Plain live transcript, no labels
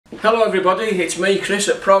Hello everybody, it's me Chris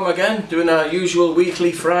at Prom again, doing our usual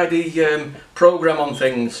weekly Friday programme on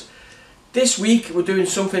things. This week we're doing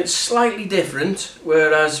something slightly different,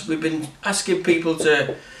 whereas we've been asking people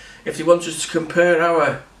to, if they want us to compare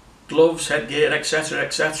our gloves, headgear,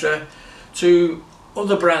 etc, to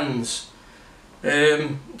other brands,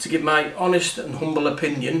 to give my honest and humble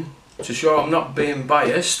opinion, to show I'm not being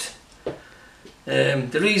biased.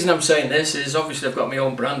 The reason I'm saying this is obviously I've got my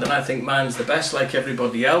own brand and I think mine's the best, like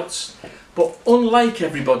everybody else, but unlike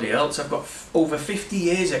everybody else I've got over 50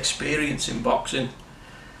 years experience in boxing,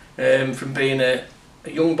 from being a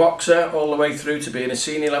young boxer all the way through to being a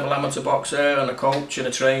senior level amateur boxer and a coach and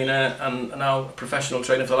a trainer and now a professional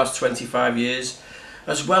trainer for the last 25 years,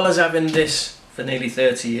 as well as having this for nearly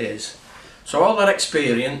 30 years. So all that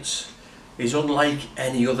experience is unlike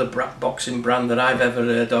any other boxing brand that I've ever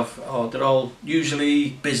heard of, or they're all usually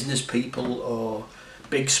business people or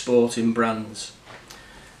big sporting brands.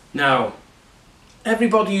 Now,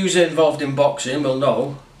 everybody who's involved in boxing will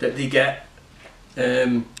know that they get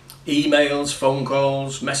emails, phone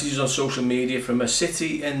calls, messages on social media from a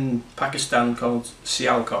city in Pakistan called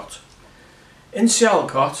Sialkot. In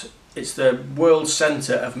Sialkot, it's the world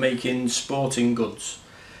centre of making sporting goods.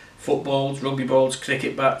 Footballs, rugby balls,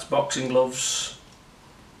 cricket bats, boxing gloves,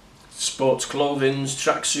 sports clothing,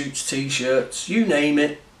 tracksuits, t-shirts, you name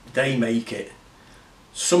it, they make it.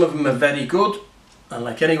 Some of them are very good, and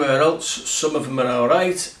like anywhere else, some of them are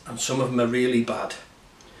alright and some of them are really bad.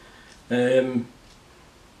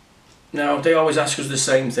 Now they always ask us the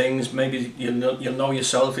same things. Maybe you'll know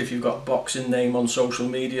yourself if you've got a boxing name on social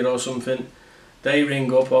media or something. They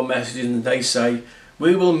ring up or message and they say,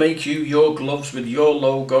 "We will make you your gloves with your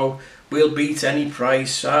logo, we'll beat any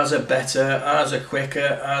price, ours are better, ours are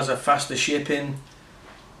quicker, ours are faster shipping."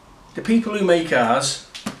 The people who make ours,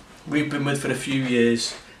 we've been with for a few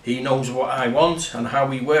years. He knows what I want and how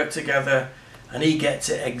we work together, and he gets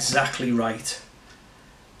it exactly right.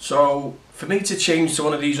 So for me to change to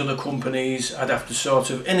one of these other companies, I'd have to sort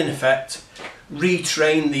of, in effect,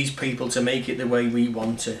 retrain these people to make it the way we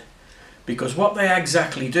want it. Because what they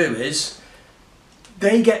exactly do is,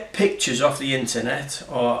 they get pictures off the internet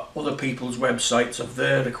or other people's websites of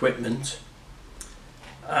their equipment,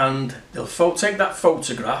 and they'll take that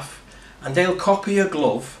photograph and they'll copy a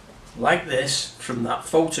glove like this from that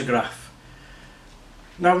photograph.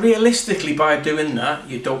 Now realistically, by doing that,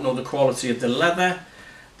 you don't know the quality of the leather,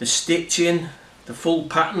 the stitching, the full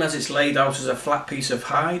pattern as it's laid out as a flat piece of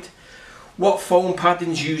hide, what foam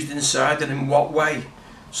padding's used inside and in what way.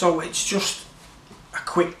 So it's just a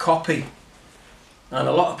quick copy. And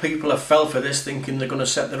a lot of people have fell for this, thinking they're going to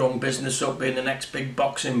set their own business up, being the next big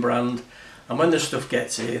boxing brand, and when the stuff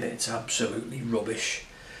gets here, it's absolutely rubbish.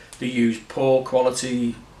 They use poor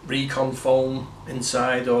quality recon foam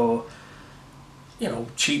inside, or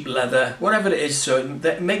cheap leather, whatever it is, so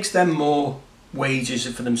it makes them more wages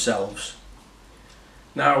for themselves.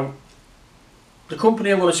 Now, the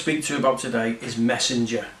company I want to speak to you about today is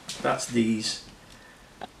Messenger. That's these.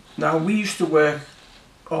 Now, we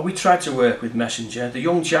tried to work with Messenger. The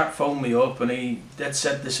young chap phoned me up and they'd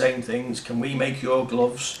said the same things. Can we make your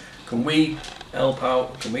gloves? Can we help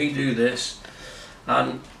out? Can we do this?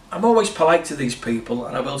 And I'm always polite to these people,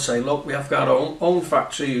 and I will say, look, we have got our own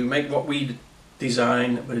factory who make what we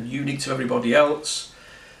design, we're unique to everybody else.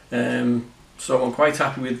 So I'm quite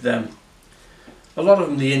happy with them. A lot of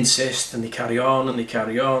them, they insist and they carry on and they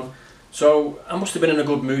carry on. So I must have been in a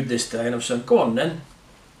good mood this day, and I've said, go on then,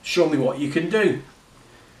 show me what you can do.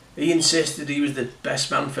 He insisted he was the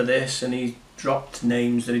best man for this, and he dropped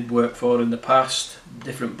names that he'd worked for in the past,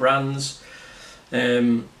 different brands,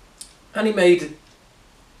 and he made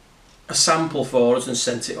a sample for us and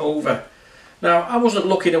sent it over. Now, I wasn't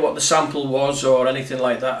looking at what the sample was or anything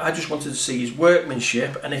like that. I just wanted to see his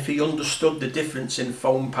workmanship and if he understood the difference in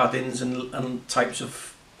foam paddings and types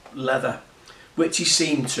of leather, which he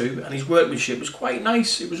seemed to, and his workmanship was quite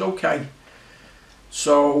nice. It was okay.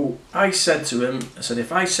 So I said to him, I said,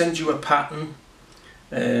 if I send you a pattern,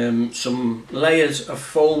 some layers of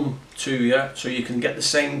foam to you, so you can get the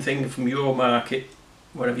same thing from your market,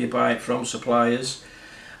 wherever you buy it from, suppliers,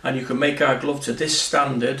 and you can make our glove to this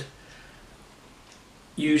standard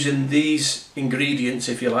using these ingredients,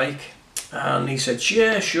 if you like. And he said,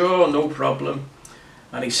 yeah, sure, no problem.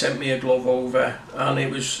 And he sent me a glove over, and it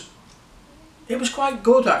was quite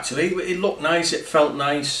good actually. It looked nice, it felt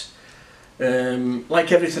nice.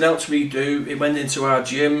 Like everything else we do, it went into our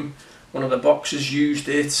gym. One of the boxers used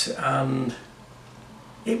it, and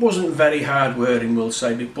It wasn't very hard wearing, we'll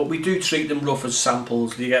say, but we do treat them rough as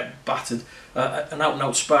samples. They get battered. An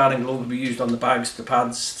out-and-out sparring glove will be used on the bags, the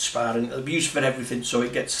pads, sparring. It'll be used for everything, so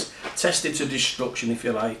it gets tested to destruction, if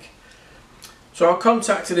you like. So I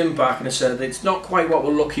contacted him back and I said, it's not quite what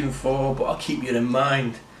we're looking for, but I'll keep you in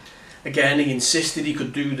mind. Again, he insisted he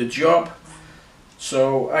could do the job.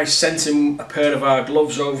 So I sent him a pair of our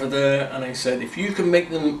gloves over there and I said, if you can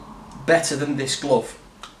make them better than this glove,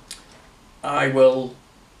 I will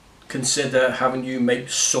consider having you make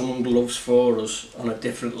some gloves for us on a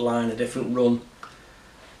different line, a different run.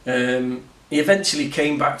 He eventually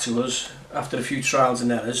came back to us after a few trials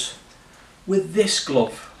and errors with this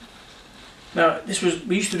glove. Now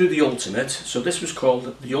we used to do the Ultimate, so this was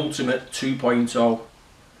called the Ultimate 2.0.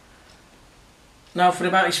 Now for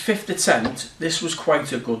about his 5th attempt, this was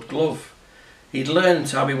quite a good glove. He'd learned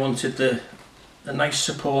how he wanted the nice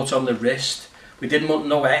support on the wrist. We didn't want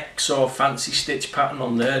no X or fancy stitch pattern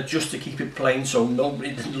on there, just to keep it plain so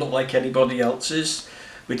nobody didn't look like anybody else's.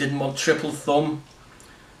 We didn't want triple thumb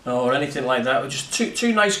or anything like that. Just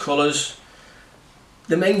two nice colours.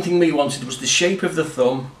 The main thing we wanted was the shape of the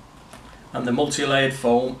thumb and the multi-layered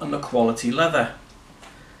foam and the quality leather.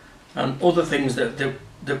 And other things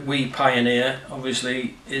that we pioneer,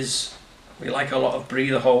 obviously, is we like a lot of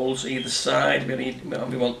breather holes either side.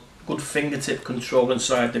 We want good fingertip control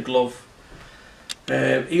inside the glove.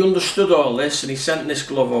 He understood all this and he sent this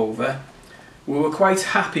glove over. We were quite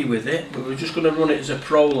happy with it. We were just going to run it as a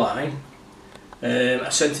pro line. I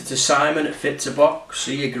sent it to Simon at Fit to Box.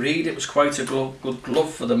 He agreed it was quite a good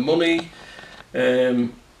glove for the money.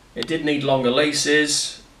 It did need longer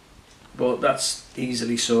laces, but that's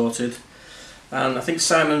easily sorted. And I think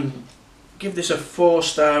Simon gave this a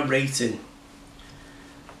 4-star rating.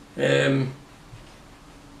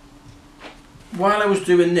 While I was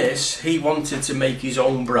doing this, he wanted to make his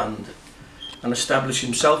own brand and establish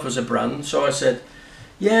himself as a brand. So I said,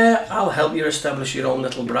 yeah, I'll help you establish your own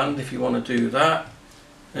little brand if you want to do that.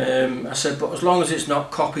 I said, but as long as it's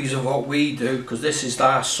not copies of what we do, because this is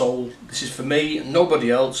our sole, this is for me and nobody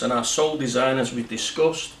else, and our sole design, as we've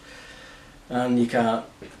discussed, and you can't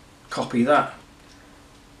copy that.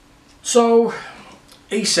 So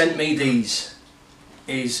he sent me these,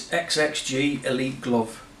 his XXG Elite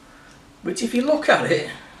glove, which if you look at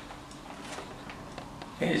it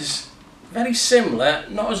is very similar,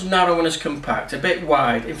 not as narrow and as compact, a bit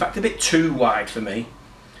wide, in fact a bit too wide for me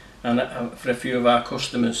and for a few of our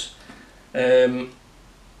customers. He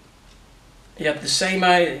had the same,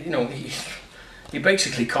 he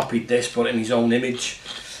basically copied this, put it in his own image.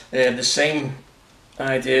 The same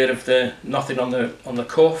idea of the nothing on the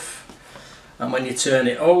cuff, and when you turn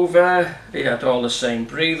it over, he had all the same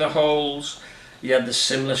breather holes. He had the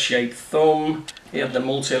similar shaped thumb, he had the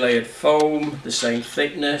multi-layered foam, the same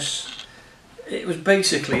thickness. It was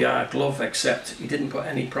basically our glove, except he didn't put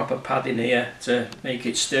any proper padding here to make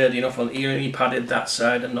it sturdy enough. He only padded that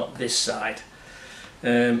side and not this side.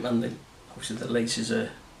 Obviously the laces are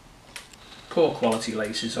poor quality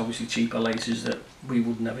laces, obviously cheaper laces that we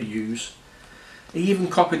would never use. He even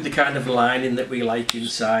copied the kind of lining that we like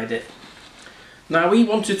inside it. Now he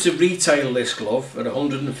wanted to retail this glove at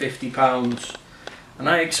 £150. And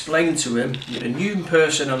I explained to him, you're a new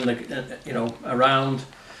person on the, around,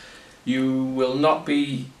 you will not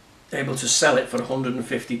be able to sell it for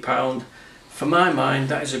 £150. For my mind,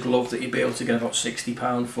 that is a glove that you'd be able to get about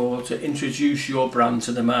 £60 for, to introduce your brand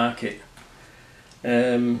to the market.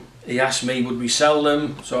 He asked me, would we sell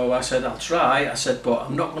them? So I said, I'll try. I said, but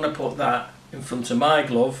I'm not going to put that in front of my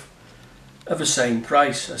glove of the same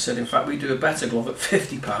price. I said, in fact, we do a better glove at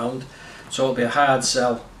 £50, so it'll be a hard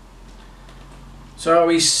sell. So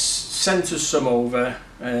he sent us some over,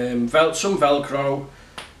 some Velcro,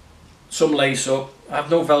 some lace up. I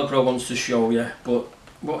have no Velcro ones to show you, but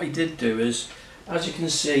what he did do is, as you can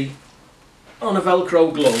see, on a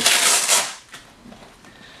Velcro glove,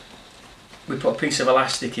 we put a piece of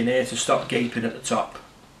elastic in here to stop gaping at the top.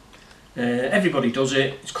 Everybody does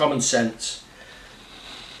it, it's common sense.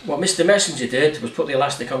 What Mr. Messenger did was put the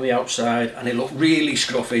elastic on the outside, and it looked really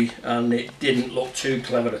scruffy and it didn't look too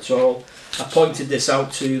clever at all. I pointed this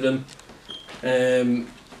out to them, and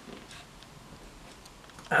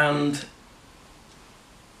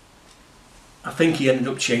I think he ended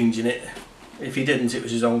up changing it. If he didn't, it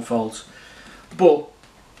was his own fault. But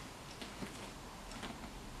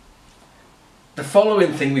the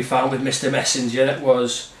following thing we found with Mr. Messenger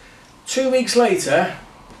was 2 weeks later,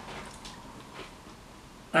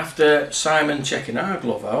 after Simon checking our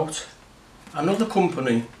glove out, another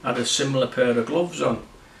company had a similar pair of gloves on.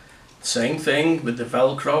 Same thing with the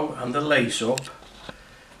Velcro and the lace up.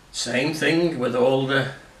 Same thing with all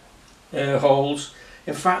the holes.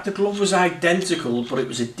 In fact, the glove was identical, but it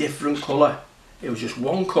was a different colour. It was just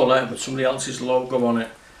one colour with somebody else's logo on it.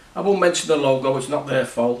 I won't mention the logo, it's not their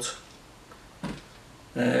fault.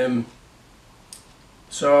 And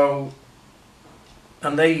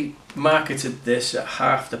they marketed this at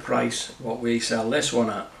half the price what we sell this one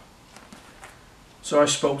at. So I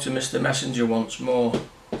spoke to Mr. Messenger once more,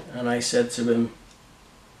 and I said to him,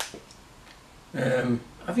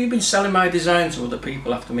 have you been selling my design to other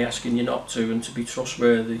people after me asking you not to and to be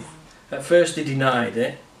trustworthy? At first he denied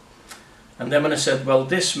it, and then when I said, well,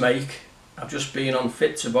 this make, I've just been on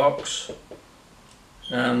Fit to Box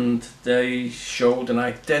and they showed an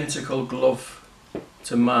identical glove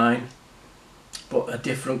to mine but a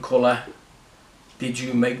different colour. Did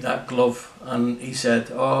you make that glove? And he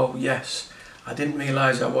said, oh yes, I didn't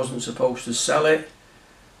realise I wasn't supposed to sell it.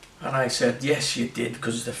 And I said, yes you did,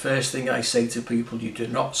 because it's the first thing I say to people, you do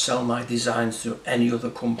not sell my designs to any other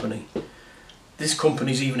company. This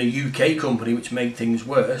company is even a UK company, which made things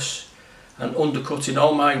worse and undercutting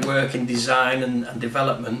all my work in design and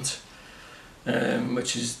development,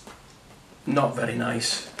 which is not very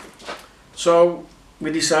nice. So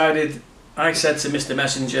we decided, I said to Mr.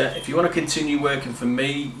 Messenger, if you want to continue working for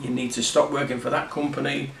me, you need to stop working for that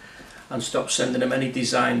company and stop sending them any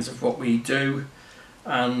designs of what we do,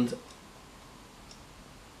 and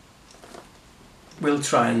we'll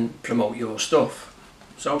try and promote your stuff.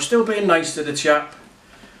 So still being nice to the chap,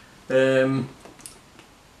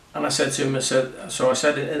 and I said to him, I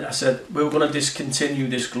said we're going to discontinue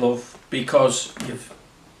this glove because you've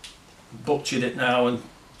butchered it now and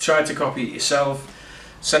tried to copy it yourself,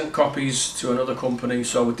 sent copies to another company,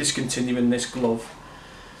 so we're discontinuing this glove.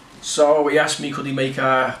 So he asked me could he make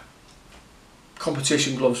our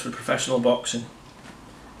competition gloves for professional boxing.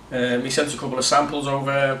 He sent a couple of samples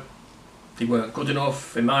over. They weren't good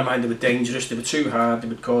enough. In my mind they were dangerous, they were too hard, they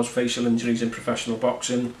would cause facial injuries in professional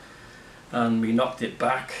boxing, and we knocked it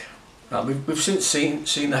back. We've since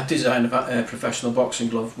seen that design of a professional boxing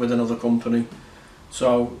glove with another company,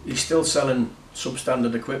 so he's still selling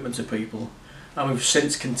substandard equipment to people, and we've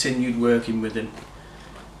since continued working with him.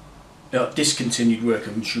 Discontinued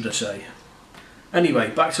working, should I say. Anyway,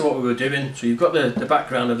 back to what we were doing. So you've got the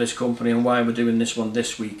background of this company and why we're doing this one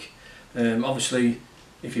this week. Obviously,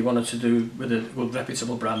 if you wanted to do with a good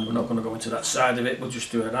reputable brand, we're not going to go into that side of it, we'll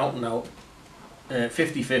just do an out and out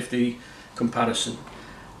 50-50 comparison.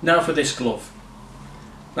 Now for this glove.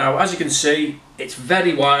 Now as you can see, it's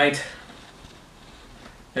very wide.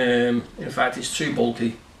 In fact, it's too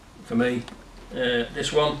bulky for me,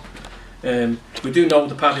 this one. We do know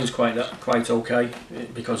the padding's quite okay,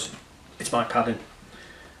 because it's my padding.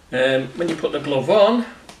 When you put the glove on,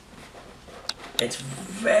 it's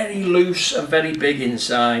very loose and very big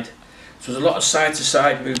inside, so there's a lot of side to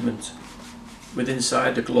side movement with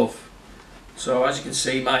inside the glove. So as you can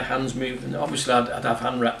see, my hands move, and obviously I'd have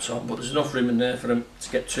hand wraps on, but there's enough room in there for them to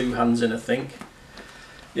get two hands in, I think.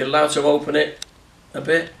 You're allowed to open it a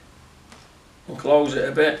bit and close it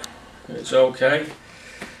a bit, it's okay.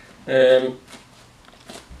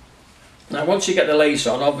 Now once you get the lace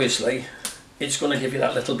on, obviously it's going to give you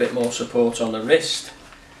that little bit more support on the wrist,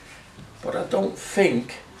 but I don't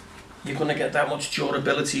think you're going to get that much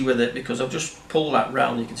durability with it, because I've just pulled that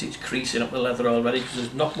round. You can see it's creasing up the leather already because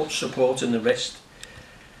there's not much support in the wrist.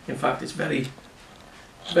 In fact, it's very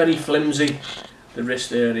flimsy, the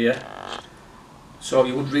wrist area, so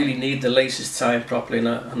you would really need the laces tied properly and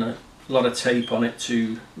a lot of tape on it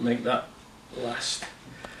to make that last.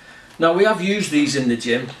 Now we have used these in the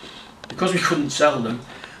gym because we couldn't sell them.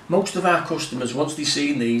 Most of our customers, once they've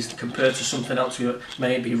seen these compared to something else,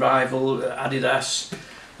 maybe Rival, Adidas,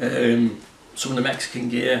 some of the Mexican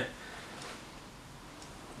gear,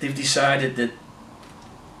 they've decided that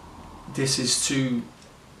this is too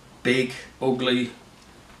big, ugly,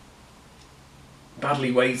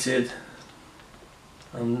 badly weighted,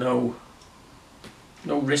 and no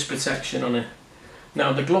wrist protection on it.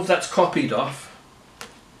 Now the glove that's copied off,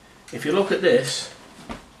 if you look at this,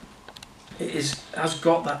 has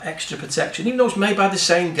got that extra protection. Even though it's made by the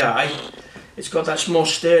same guy, it's got that more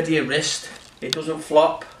sturdier wrist. It doesn't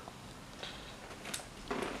flop.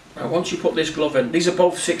 Now once you put this glove in, these are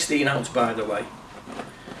both 16 ounce by the way.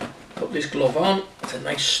 Put this glove on, it's a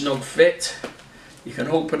nice snug fit. You can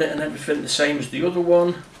open it and everything the same as the other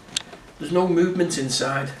one. There's no movement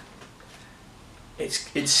inside.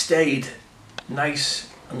 It's stayed nice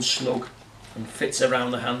and snug and fits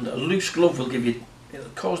around the hand. A loose glove will it'll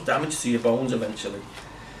cause damage to your bones eventually.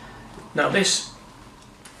 Now this,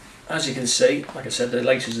 as you can see, like I said, the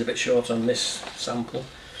lace is a bit short on this sample,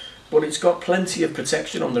 but it's got plenty of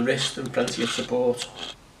protection on the wrist and plenty of support.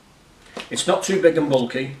 It's not too big and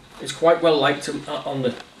bulky. It's quite well liked on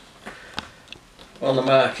the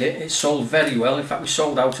market. It's sold very well. In fact, we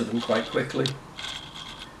sold out of them quite quickly.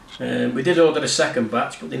 We did order a second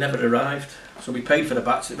batch, but they never arrived. So we paid for the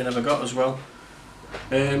batch that we never got as well.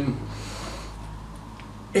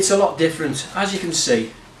 It's a lot different. As you can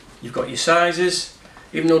see, you've got your sizes.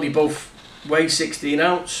 Even though they both weigh 16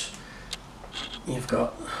 ounce, you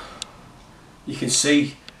can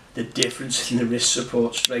see the difference in the wrist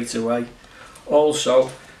support straight away.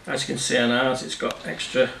 Also, as you can see on ours, it's got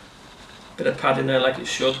extra bit of padding there like it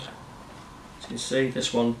should. As you can see,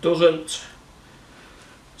 this one doesn't.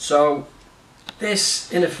 So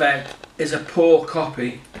this in effect is a poor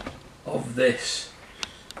copy of this.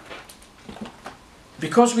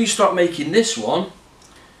 Because we stopped making this one,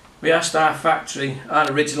 we asked our factory,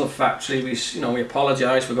 our original factory, we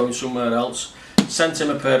apologised for going somewhere else, sent him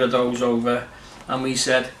a pair of those over, and we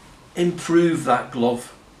said, improve that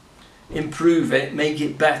glove, improve it, make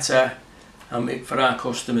it better, and make for our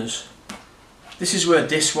customers. This is where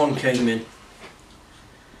this one came in.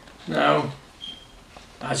 Now,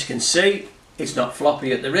 as you can see, it's not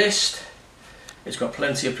floppy at the wrist. It's got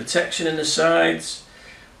plenty of protection in the sides.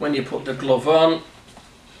 When you put the glove on,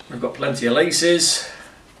 we've got plenty of laces.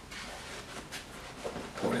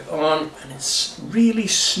 Put it on, and it's really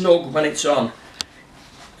snug when it's on,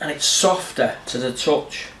 and it's softer to the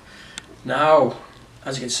touch. Now,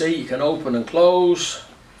 as you can see, you can open and close.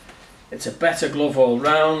 It's a better glove all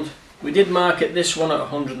round. We did market this one at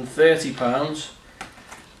 £130.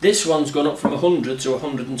 This one's gone up from 100 to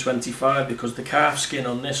 125 because the calf skin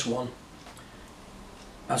on this one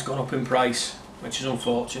has gone up in price, which is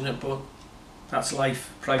unfortunate, but that's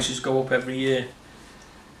life. Prices go up every year.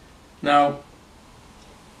 Now,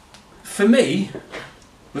 for me,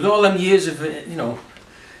 with all them years of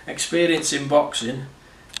experience in boxing,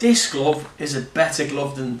 this glove is a better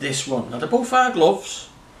glove than this one. Now, they're both our gloves,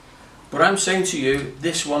 but I'm saying to you,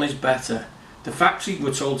 this one is better. The factory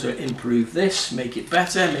were told to improve this, make it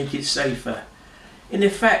better, make it safer. In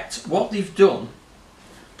effect, what they've done,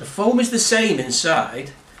 the foam is the same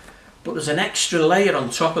inside, but there's an extra layer on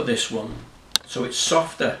top of this one, so it's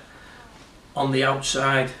softer on the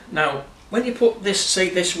outside. Now, when you put this, say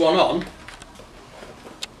this one on,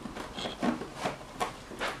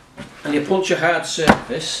 and you punch a hard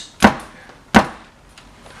surface,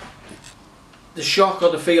 the shock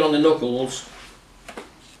or the feel on the knuckles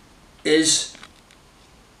is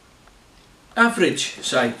average,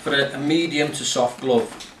 say, for a medium to soft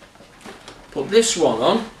glove. Put this one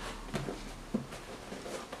on,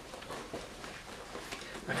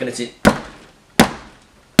 I can hit it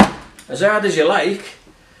as hard as you like,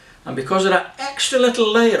 and because of that extra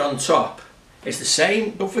little layer on top, it's the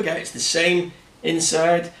same, don't forget, it's the same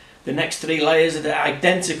inside. The next three layers are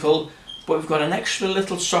identical, but we've got an extra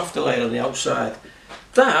little softer layer on the outside.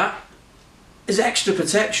 That is extra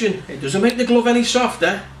protection. It doesn't make the glove any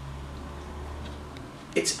softer.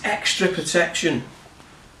 It's extra protection.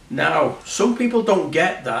 Now, some people don't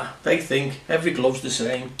get that. They think every glove's the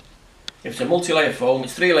same. If it's a multi-layer foam,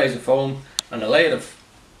 it's 3 layers of foam and a layer of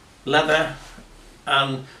leather,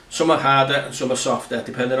 and some are harder and some are softer,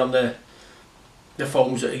 depending on the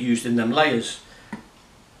foams that are used in them layers.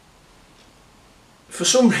 For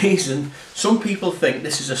some reason, some people think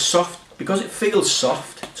this is a soft, because it feels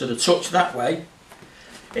soft to the touch that way,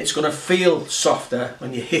 it's going to feel softer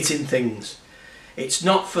when you're hitting things. It's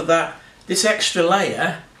not for that. This extra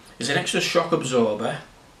layer is an extra shock absorber,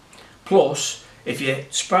 plus if you're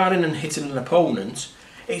sparring and hitting an opponent,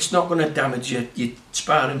 it's not going to damage your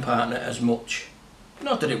sparring partner as much.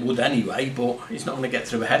 Not that it would anyway, but it's not going to get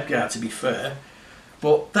through a headguard, to be fair.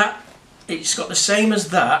 But that, it's got the same as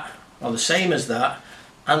that, or the same as that,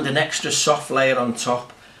 and an extra soft layer on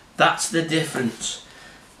top. That's the difference.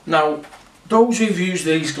 Now, those who've used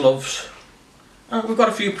these gloves, we've got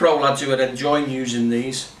a few pro lads who are enjoying using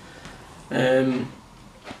these. A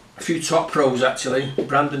few top pros actually.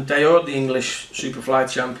 Brandon Dayor, the English Superfly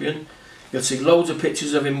champion. You'll see loads of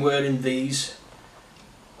pictures of him wearing these.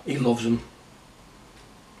 He loves them.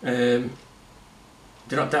 They're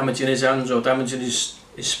not damaging his hands or damaging his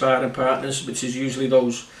sparring partners, which is usually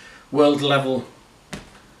those world level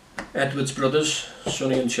Edwards brothers,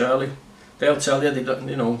 Sonny and Charlie. They'll tell you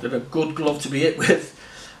they're a good glove to be hit with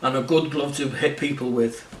and a good glove to hit people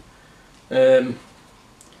with.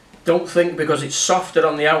 Don't think because it's softer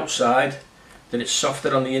on the outside that it's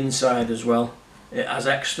softer on the inside as well. It has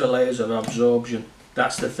extra layers of absorption.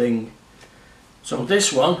 That's the thing. So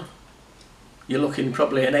this one, you're looking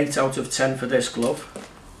probably an 8 out of 10 for this glove.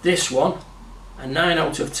 This one, a 9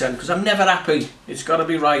 out of 10, because I'm never happy. It's got to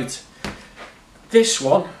be right. This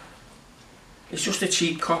one, it's just a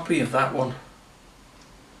cheap copy of that one.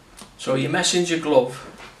 So your messenger glove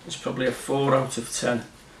is probably a 4 out of 10.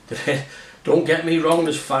 Don't get me wrong,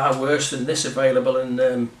 there's far worse than this available in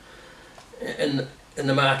the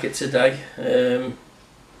market today. And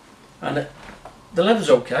the leather's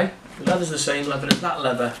okay. The leather's the same leather as that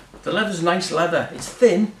leather. The leather's nice leather. It's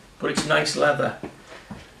thin, but it's nice leather.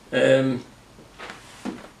 And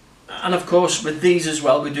of course with these as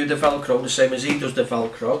well, we do the Velcro the same as he does the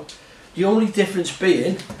Velcro. The only difference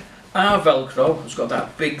being, our Velcro has got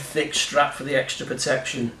that big thick strap for the extra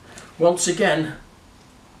protection. Once again,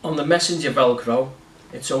 on the messenger Velcro,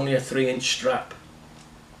 it's only a 3-inch strap,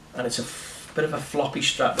 and it's a bit of a floppy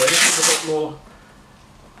strap. Where this is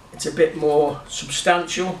a bit more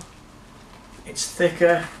substantial. It's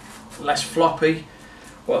thicker, less floppy.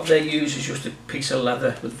 What they use is just a piece of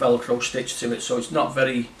leather with Velcro stitched to it, so it's not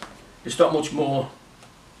much more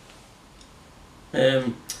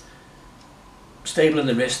stable in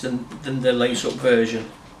the wrist than the lace-up version.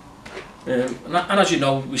 And as you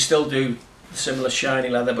know, we still do similar shiny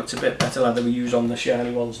leather, but it's a bit better leather we use on the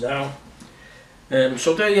shiny ones now.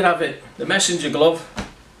 So there you have it. The messenger glove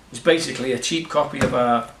is basically a cheap copy of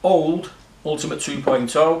our old Ultimate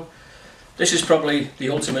 2.0. This is probably the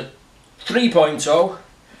Ultimate 3.0,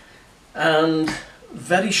 and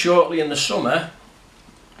very shortly in the summer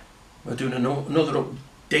we're doing another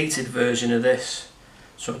updated version of this.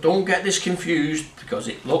 So don't get this confused, because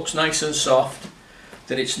it looks nice and soft,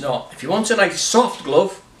 that it's not. If you want a nice soft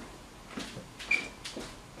glove,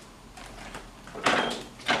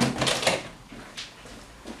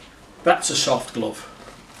 that's a soft glove.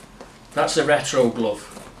 That's a retro glove,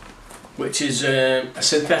 which is a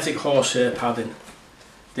synthetic horsehair padding.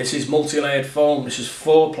 This is multi-layered foam. This is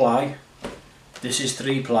 4-ply. This is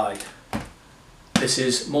 3-ply. This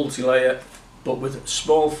is multi-layer, but with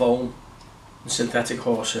small foam and synthetic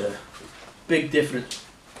horsehair. Big difference.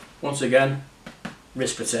 Once again,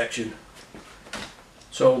 wrist protection.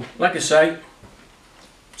 So, like I say,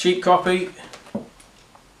 cheap copy,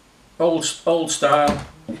 old style,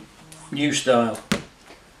 new style.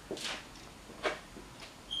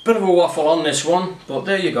 Bit of a waffle on this one, but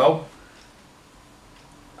there you go.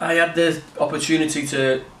 I had the opportunity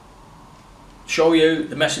to show you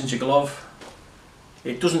the messenger glove.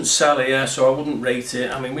 It doesn't sell here, so I wouldn't rate it.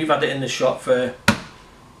 I mean, we've had it in the shop for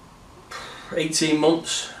 18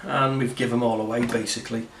 months and we've given them all away,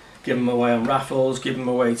 basically. Given them away on raffles, given them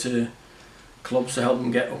away to clubs to help them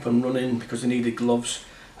get up and running because they needed gloves.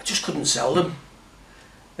 I just couldn't sell them.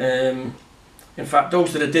 In fact,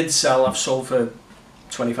 those that I did sell, I've sold for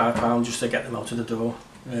 £25 just to get them out of the door.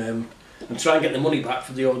 And try and get the money back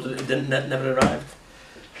for the order that never arrived.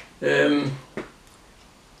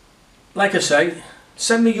 Like I say,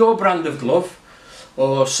 send me your brand of glove,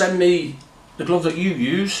 or send me the glove that you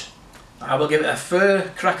use. I will give it a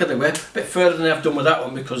fair crack of the whip, a bit further than I've done with that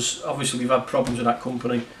one, because obviously we've had problems with that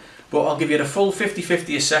company. But I'll give you the full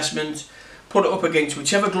 50-50 assessment, put it up against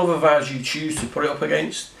whichever glove of ours you choose to put it up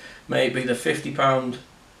against. May it be the £50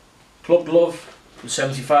 club glove, the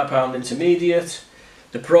 £75 intermediate,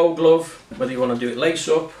 the pro glove, whether you want to do it lace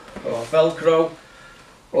up or Velcro,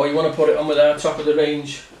 or you want to put it on with our top of the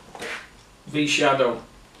range V-Shadow,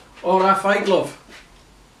 or our fight glove.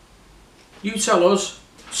 You tell us,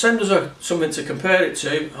 send us something to compare it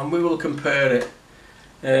to, and we will compare it.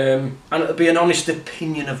 And it'll be an honest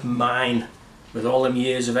opinion of mine with all them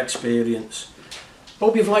years of experience.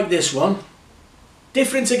 Hope you've liked this one.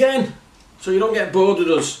 Different again, so you don't get bored with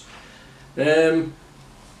us. And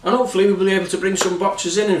hopefully we'll be able to bring some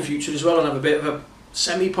boxes in the future as well, and have a bit of a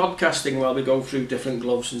semi-podcasting while we go through different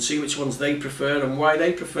gloves and see which ones they prefer and why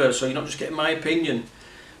they prefer, so you're not just getting my opinion.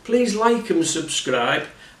 Please like and subscribe,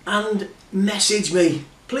 and message me.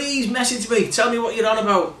 Please message me. Tell me what you're on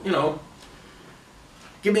about, you know.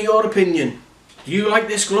 Give me your opinion. Do you like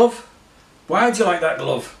this glove? Why do you like that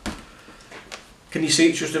glove? Can you see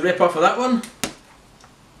it's just a rip-off of that one?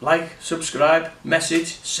 Like, subscribe, message,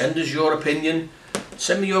 send us your opinion.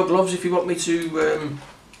 Send me your gloves if you want me to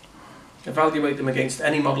evaluate them against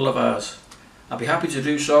any model of ours. I'll be happy to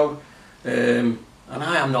do so. And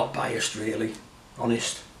I am not biased, really.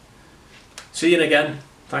 Honest. See you again.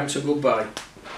 Thanks and goodbye.